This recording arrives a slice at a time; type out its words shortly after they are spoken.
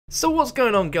So what's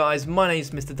going on, guys? My name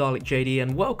is Mr. Dalek JD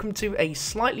and welcome to a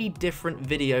slightly different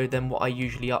video than what I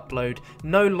usually upload.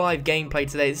 No live gameplay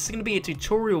today. This is going to be a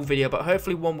tutorial video, but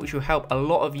hopefully one which will help a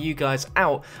lot of you guys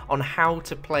out on how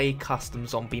to play custom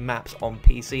zombie maps on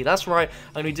PC. That's right,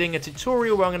 I'm going to be doing a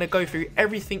tutorial where I'm going to go through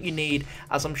everything you need,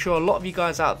 as I'm sure a lot of you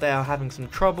guys out there are having some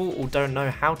trouble or don't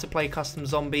know how to play custom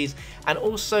zombies, and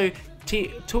also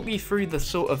talk you through the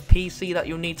sort of PC that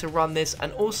you'll need to run this,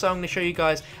 and also I'm going to show you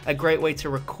guys a great way to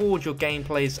record your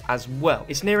gameplays as well.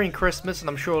 It's nearing Christmas and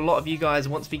I'm sure a lot of you guys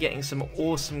want to be getting some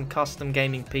awesome custom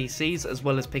gaming PCs as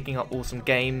well as picking up awesome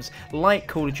games like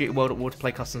Call of Duty World at War to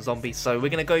play custom zombies. So we're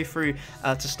going to go through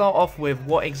to start off with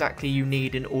what exactly you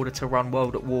need in order to run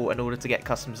World at War in order to get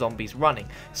custom zombies running.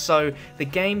 So the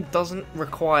game doesn't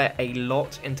require a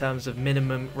lot in terms of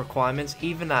minimum requirements.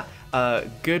 Even at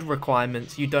good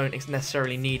requirements, you don't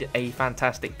necessarily need a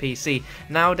fantastic PC.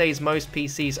 Nowadays most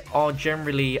PCs are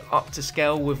generally up to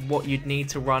scale with what you'd need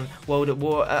to run World at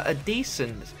War at a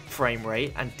decent frame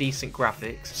rate and decent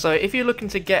graphics. So if you're looking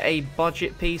to get a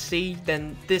budget PC,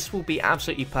 then this will be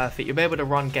absolutely perfect. You'll be able to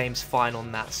run games fine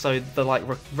on that. So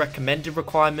the recommended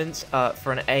requirements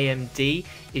for an AMD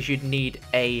is you'd need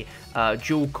a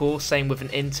dual core, same with an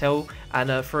Intel,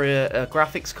 and for a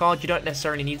graphics card you don't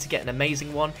necessarily need to get an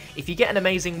amazing one. If you get an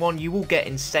amazing one, you will get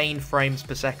insane frames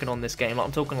per second on this game. Like,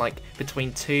 I'm talking like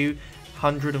between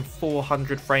 200 and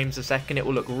 400 frames a second. It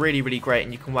will look really great,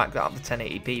 and you can whack that up to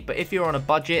 1080p. But if you're on a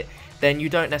budget, then you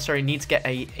don't necessarily need to get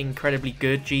a incredibly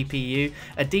good GPU.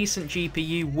 A decent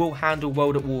GPU will handle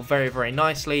World at War very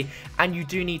nicely, and you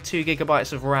do need 2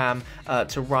 GB of RAM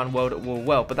to run World at War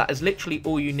well, but that is literally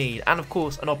all you need. And of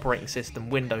course an operating system,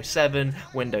 Windows 7,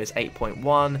 Windows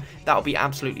 8.1, that'll be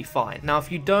absolutely fine. Now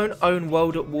if you don't own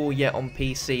World at War yet on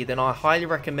PC, then I highly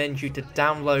recommend you to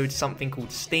download something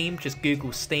called Steam. Just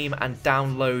Google Steam and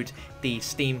download the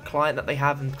Steam client that they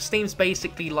have. And Steam's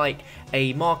basically like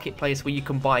a marketplace where you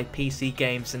can buy PC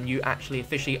games and you actually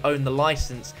officially own the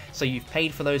license, so you've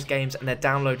paid for those games and they're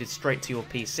downloaded straight to your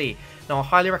PC. Now I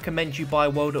highly recommend you buy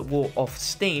World at War off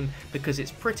Steam because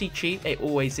it's pretty cheap. It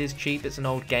always is cheap, it's an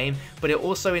old game, but it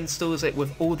also installs it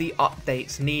with all the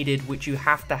updates needed which you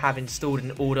have to have installed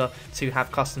in order to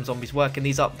have custom zombies work. And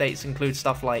these updates include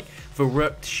stuff like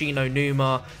Verrückt, Shi No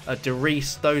Numa, Der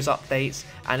Riese, those updates,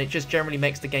 and it just generally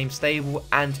makes the game stable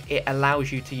and it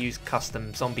allows you to use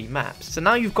custom zombie maps. So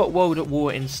now you've got World at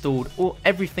War installed,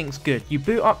 everything's good. You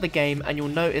boot up the game and you'll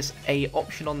notice a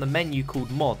option on the menu called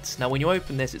mods. Now when you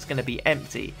open this, it's going to be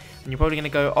empty, and you're probably going to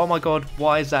go, oh my god,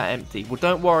 why is that empty? Well,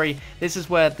 don't worry, this is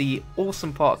where the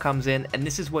awesome part comes in, and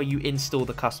this is where you install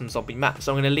the custom zombie map.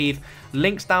 So I'm going to leave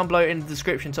links down below in the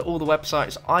description to all the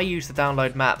websites I use to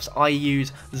download maps. I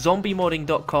use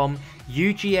zombiemodding.com,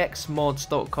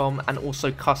 ugxmods.com, and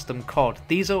also custom cod.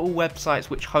 These are all websites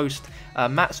which host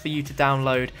maps for you to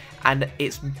download, and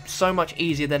it's so much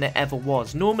easier than it ever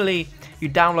was. Normally you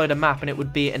download a map and it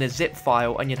would be in a zip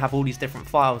file and you'd have all these different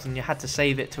files and you had to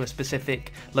save it to a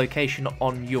specific location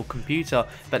on your computer,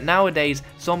 but nowadays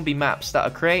zombie maps that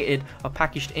are created are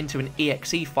packaged into an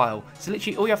exe file. So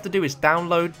literally all you have to do is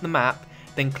download the map,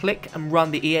 then click and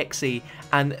run the exe,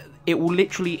 and it will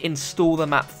literally install the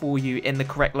map for you in the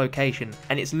correct location.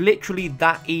 And it's literally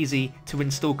that easy to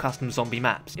install custom zombie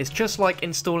maps. It's just like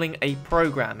installing a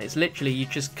program. It's literally, you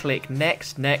just click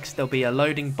next, there'll be a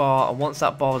loading bar, and once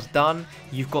that bar is done,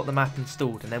 you've got the map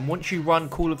installed. And then once you run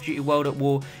Call of Duty World at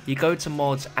War, you go to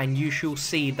mods and you shall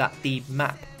see that the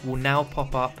map will now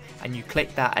pop up, and you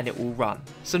click that and it will run.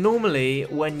 So normally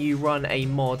when you run a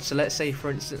mod, so let's say for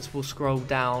instance we'll scroll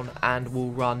down and we'll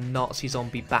run Nazi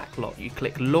Zombie Backlot, you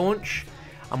click launch,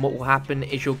 and what will happen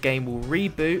is your game will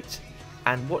reboot,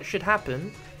 and what should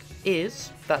happen is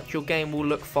that your game will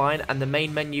look fine and the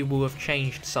main menu will have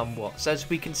changed somewhat. So as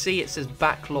we can see, it says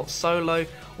Backlot Solo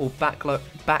or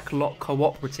Backlot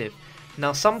Cooperative.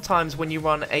 Now sometimes when you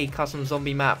run a custom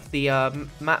zombie map, the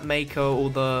map maker or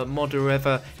the modder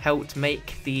whoever helped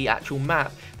make the actual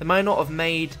map, they might not have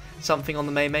made something on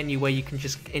the main menu where you can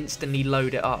just instantly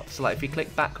load it up. So like if you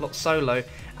click Backlot Solo,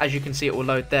 as you can see it will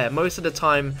load there. Most of the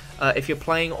time if you're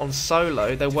playing on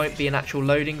solo, there won't be an actual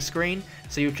loading screen,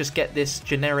 so you'll just get this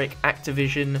generic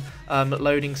Activision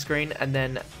loading screen, and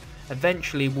then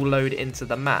eventually will load into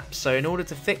the map. So in order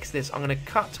to fix this, I'm going to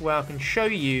cut to where I can show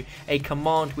you a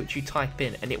command which you type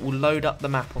in and it will load up the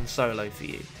map on solo for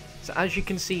you. So as you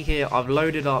can see here, I've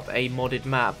loaded up a modded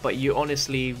map, but you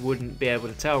honestly wouldn't be able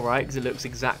to tell, right? Because it looks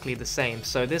exactly the same.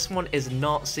 So this one is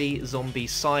Nazi Zombie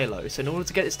Silo. So in order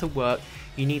to get this to work,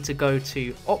 you need to go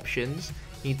to options,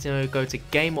 you need to go to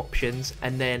game options,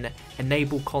 and then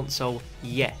enable console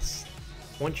yes.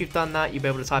 Once you've done that, you'll be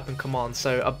able to type in commands.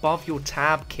 So above your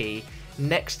tab key,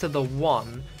 next to the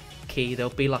 1 key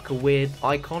there'll be like a weird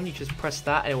icon. You just press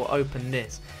that and it will open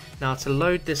this. Now to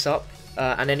load this up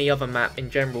and any other map in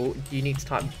general, you need to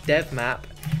type dev map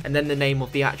and then the name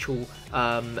of the actual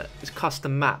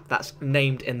custom map that's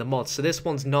named in the mod. So this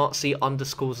one's Nazi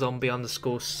 _ zombie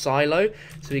 _ silo.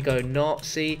 So we go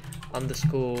Nazi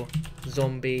 _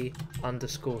 zombie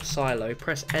 _ silo,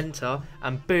 press enter,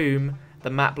 and boom, the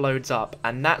map loads up.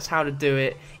 And that's how to do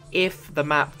it if the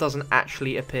map doesn't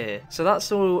actually appear. So that's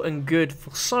all and good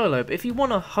for solo, but if you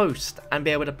want to host and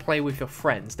be able to play with your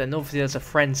friends, then obviously there's a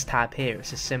friends tab here.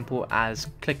 It's as simple as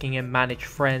clicking in manage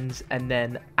friends and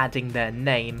then adding their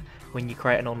name when you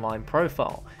create an online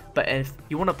profile. But if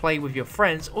you want to play with your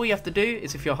friends, all you have to do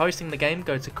is, if you're hosting the game,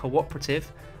 go to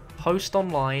cooperative, host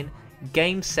online,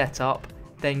 game setup,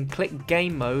 then click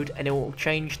game mode and it will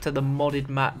change to the modded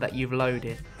map that you've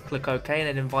loaded. Click OK and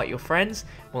then invite your friends.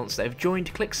 Once they've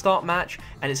joined, click start match,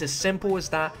 and it's as simple as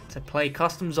that to play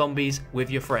custom zombies with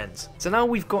your friends. So now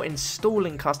we've got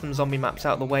installing custom zombie maps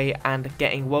out of the way and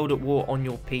getting World at War on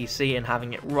your PC and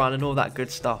having it run and all that good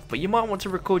stuff, but you might want to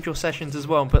record your sessions as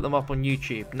well and put them up on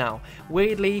YouTube. Now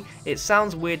weirdly, it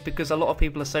sounds weird because a lot of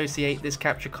people associate this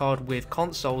capture card with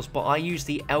consoles, but I use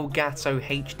the Elgato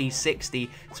HD60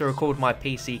 to record my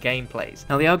PC gameplays.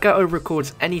 Now the Elgato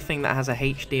records anything that has a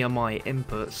HDMI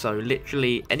input, so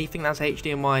literally anything that's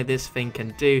HDMI this thing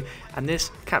can do, and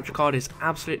this capture card is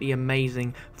absolutely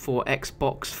amazing for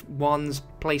Xbox Ones,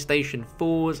 PlayStation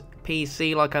 4s,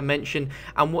 PC like I mentioned.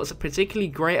 And what's particularly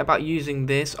great about using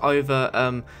this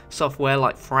over software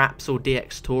like Fraps or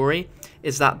Dxtory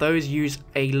is that those use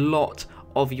a lot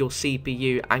of your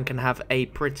CPU and can have a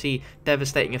pretty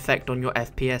devastating effect on your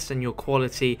FPS and your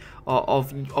quality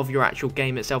of your actual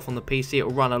game itself on the PC. It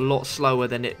will run a lot slower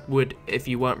than it would if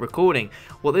you weren't recording.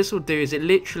 What this will do is it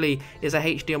literally is a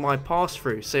HDMI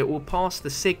pass-through, so it will pass the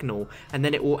signal and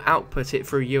then it will output it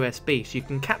through USB, so you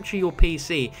can capture your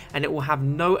PC and it will have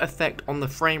no effect on the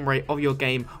frame rate of your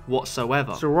game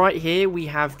whatsoever. So right here we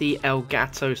have the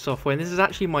Elgato software, and this is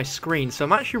actually my screen, so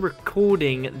I'm actually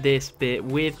recording this bit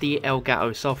with the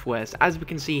Elgato software. So as we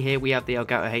can see here, we have the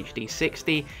Elgato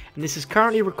HD60, and this is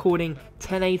currently recording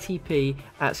 1080p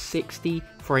at 60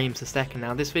 frames a second.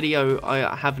 Now this video,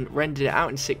 I haven't rendered it out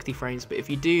in 60 frames, but if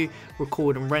you do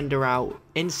record and render out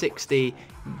in 60,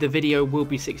 the video will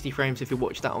be 60 frames if you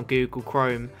watch that on Google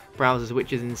Chrome browsers,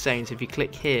 which is insane. So if you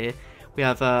click here, we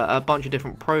have a bunch of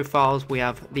different profiles. We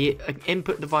have the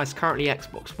input device, currently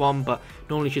Xbox One, but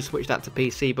normally you should switch that to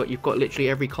PC, but you've got literally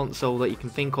every console that you can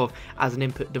think of as an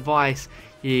input device.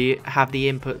 You have the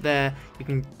input there. You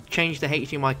can change the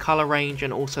HDMI color range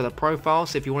and also the profile,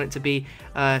 so if you want it to be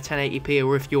 1080p,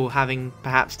 or if you're having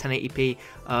perhaps 1080p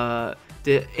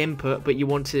the input but you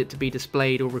want it to be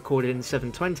displayed or recorded in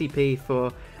 720p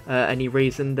for any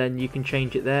reason, then you can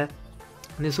change it there.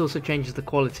 And this also changes the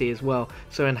quality as well,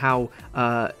 so and how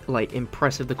like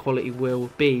impressive the quality will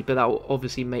be, but that will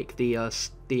obviously make the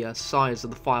size of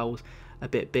the files a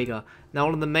bit bigger. Now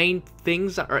one of the main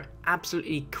things that are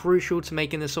absolutely crucial to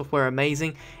making the software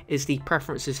amazing is the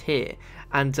preferences here,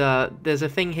 and there's a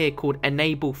thing here called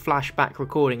enable flashback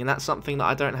recording, and that's something that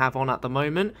I don't have on at the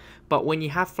moment. But when you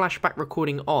have flashback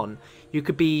recording on, you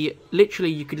could be literally,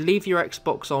 you could leave your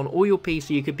Xbox on or your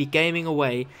PC, you could be gaming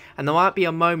away, and there might be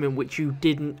a moment which you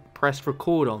didn't press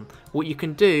record on. What you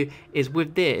can do is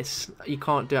with this, you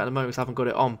can't do it at the moment because I haven't got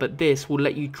it on, but this will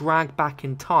let you drag back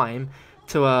in time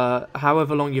to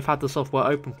however long you've had the software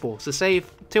open for. So say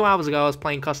if 2 hours ago I was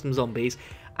playing Custom Zombies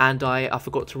and I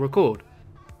forgot to record,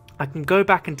 I can go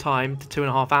back in time to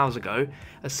 2.5 hours ago.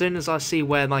 As soon as I see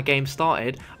where my game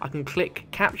started, I can click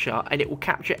capture and it will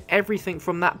capture everything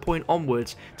from that point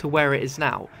onwards to where it is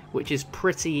now, which is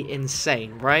pretty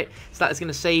insane, right? So that is going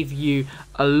to save you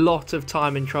a lot of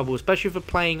time and trouble, especially if you're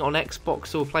playing on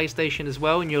Xbox or PlayStation as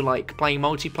well, and you're like playing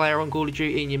multiplayer on Call of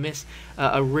Duty and you miss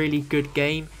a really good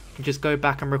game. You can just go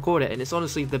back and record it, and it's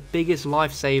honestly the biggest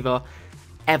lifesaver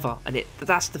ever, and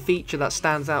that's the feature that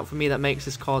stands out for me that makes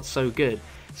this card so good.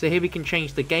 So here we can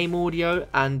change the game audio,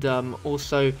 and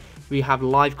also we have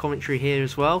live commentary here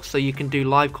as well, so you can do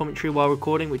live commentary while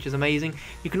recording, which is amazing.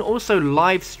 You can also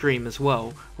live stream as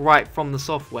well right from the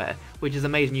software, which is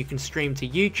amazing. You can stream to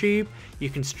YouTube, you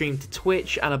can stream to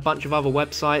Twitch and a bunch of other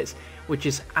websites, which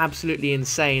is absolutely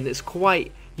insane. It's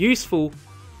quite useful.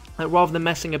 Rather than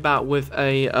messing about with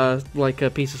like a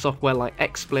piece of software like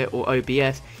XSplit or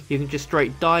OBS, you can just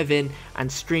straight dive in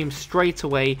and stream straight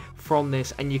away from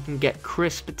this, and you can get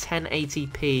crisp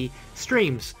 1080p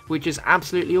streams, which is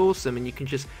absolutely awesome. And you can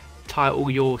just title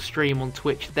your stream on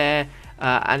Twitch there,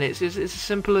 and it's as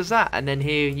simple as that. And then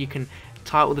here you can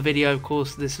title of the video. Of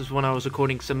course, this is when I was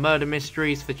recording some murder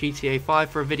mysteries for GTA 5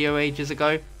 for a video ages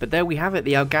ago. But there we have it,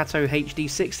 the Elgato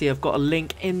HD60. I've got a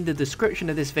link in the description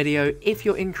of this video if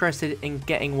you're interested in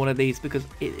getting one of these, because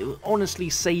it will honestly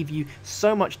save you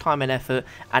so much time and effort,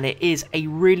 and it is a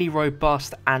really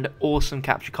robust and awesome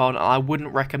capture card. And I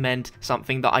wouldn't recommend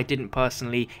something that I didn't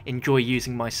personally enjoy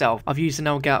using myself. I've used an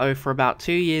Elgato for about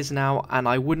 2 years now, and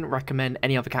I wouldn't recommend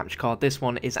any other capture card. This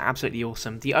one is absolutely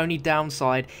awesome. The only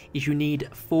downside is you need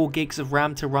 4 gigs of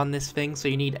RAM to run this thing, so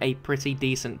you need a pretty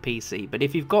decent PC. But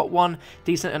if you've got one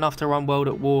decent enough to run World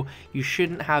at War, you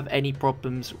shouldn't have any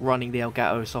problems running the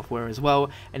Elgato software as well.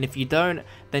 And if you don't,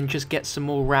 then just get some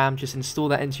more RAM, just install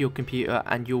that into your computer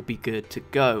and you'll be good to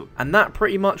go. And that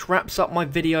pretty much wraps up my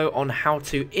video on how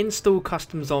to install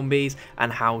custom zombies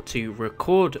and how to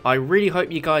record. I really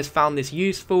hope you guys found this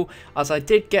useful, as I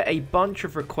did get a bunch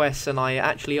of requests, and I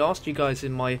actually asked you guys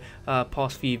in my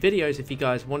past few videos if you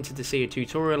guys wanted to see a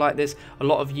tutorial like this. A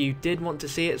lot of you did want to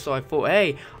see it, so I thought,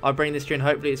 hey, I'll bring this to you, and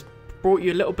hopefully it's brought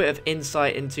you a little bit of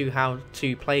insight into how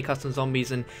to play custom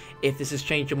zombies, and if this has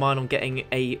changed your mind on getting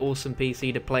a awesome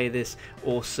PC to play this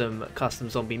awesome custom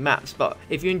zombie maps. But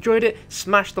if you enjoyed it,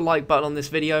 smash the like button on this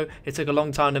video. It took a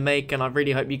long time to make, and I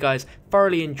really hope you guys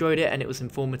thoroughly enjoyed it and it was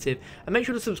informative. And make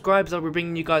sure to subscribe, as I'll be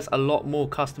bringing you guys a lot more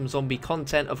custom zombie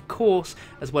content, of course,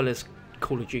 as well as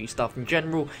Call of Duty stuff in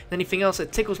general, and anything else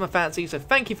that tickles my fancy. So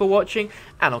thank you for watching,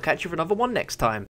 and I'll catch you for another one next time.